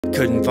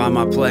Couldn't find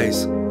my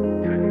place.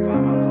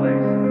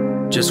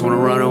 Just wanna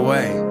run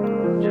away.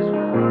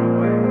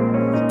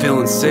 I'm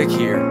feeling sick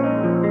here.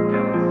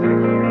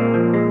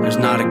 There's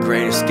not a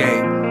great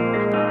escape.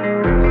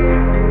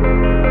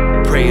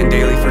 Praying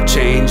daily for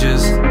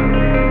changes.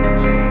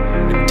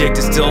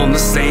 Addicted, still I'm the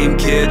same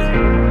kid.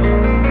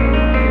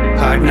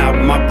 Hiding out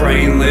where my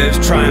brain lives.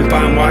 Try and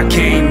find why I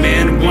came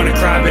in. Wanna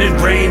cry but it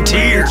rained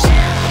tears.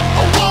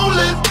 I won't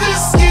let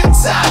this get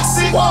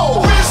toxic.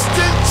 Wrist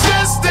and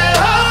chest that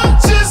I'm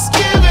just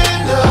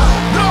giving up.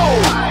 No,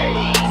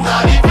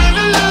 not even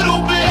a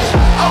little bit.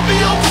 I'll be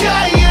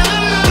okay in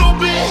a little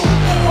bit.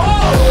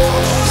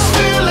 Just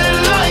feeling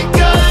like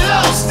I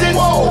lost it.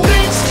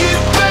 Things get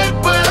bad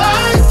but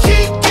I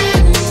keep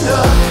getting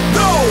up.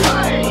 No,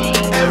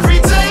 every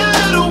day a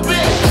little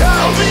bit.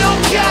 I'll be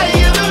okay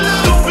in a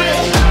little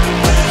bit.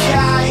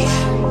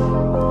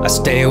 I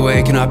stay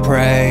awake and I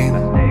pray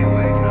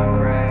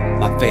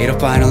my fate'll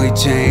finally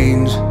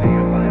change.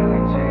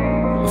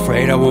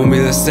 Afraid I won't be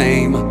the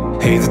same.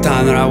 Hate the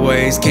time that I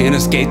waste. Can't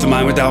escape the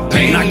mind without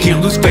pain. I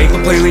can't lose faith,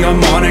 but lately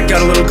I'm on it.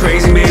 Got a little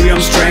crazy, maybe I'm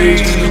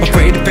strange.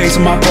 Afraid to face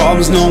my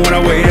problems, knowing when I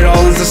wait it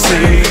all is the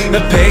same. The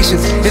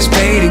patience is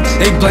fading,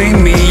 they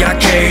blame me, I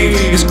cave.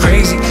 It's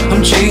crazy,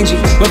 I'm changing,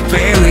 but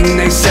failing,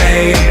 they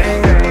say.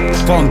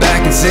 Falling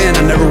back in sin,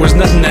 I never was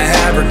nothing to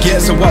have or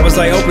get. So why was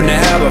I hoping to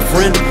have a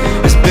friend?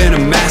 It's been a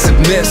massive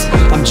miss.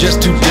 I'm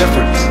just too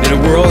different in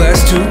a world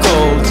that's too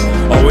cold.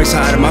 Always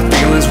hiding my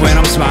feelings when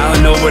I'm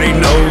smiling, nobody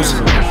knows.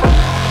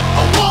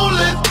 I won't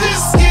let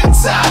this get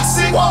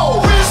toxic.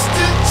 Wrist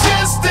and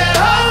chest that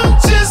I'm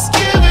just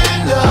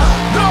giving up.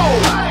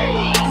 No,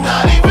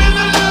 not even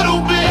a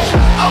little bit.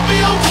 I'll be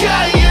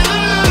okay in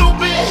a little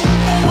bit.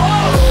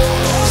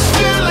 Just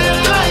feeling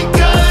like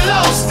I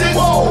lost it.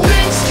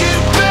 Things get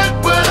bad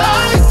but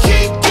I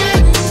keep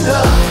getting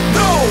up.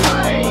 No,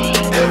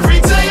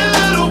 every day a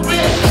little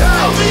bit.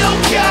 I'll be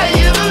okay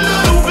in a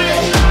little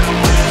bit.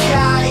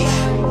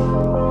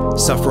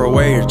 Suffer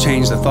away or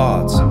change the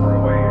thoughts.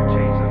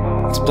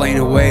 Explain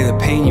away the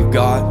pain you've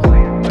got.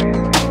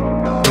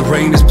 The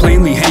rain is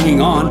plainly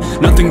hanging on.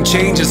 Nothing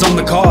changes on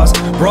the cause.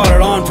 Brought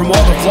it on from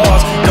all the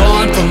flaws.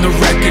 Gone from the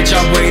wreckage,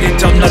 I waited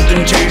till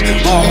nothing changed.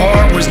 My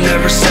heart was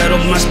never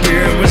settled, my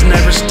spirit was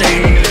never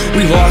stained.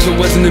 We lost what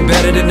wasn't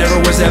embedded, it never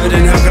was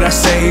evident. How could I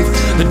save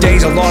the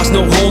days I lost?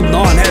 No holding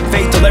on, had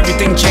faith till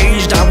everything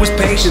changed. I was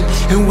patient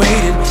and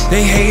waited,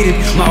 they hated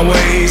my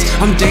ways.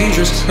 I'm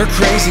dangerous or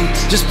crazy,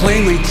 just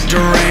plainly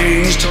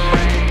deranged.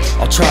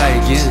 I'll try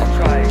again.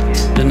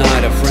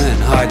 Denied a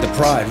friend, hide the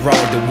pride,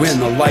 ride to win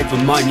the life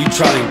of mine. You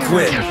try and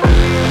quit.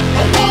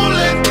 I won't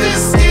let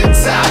this get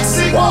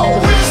toxic.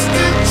 Wrist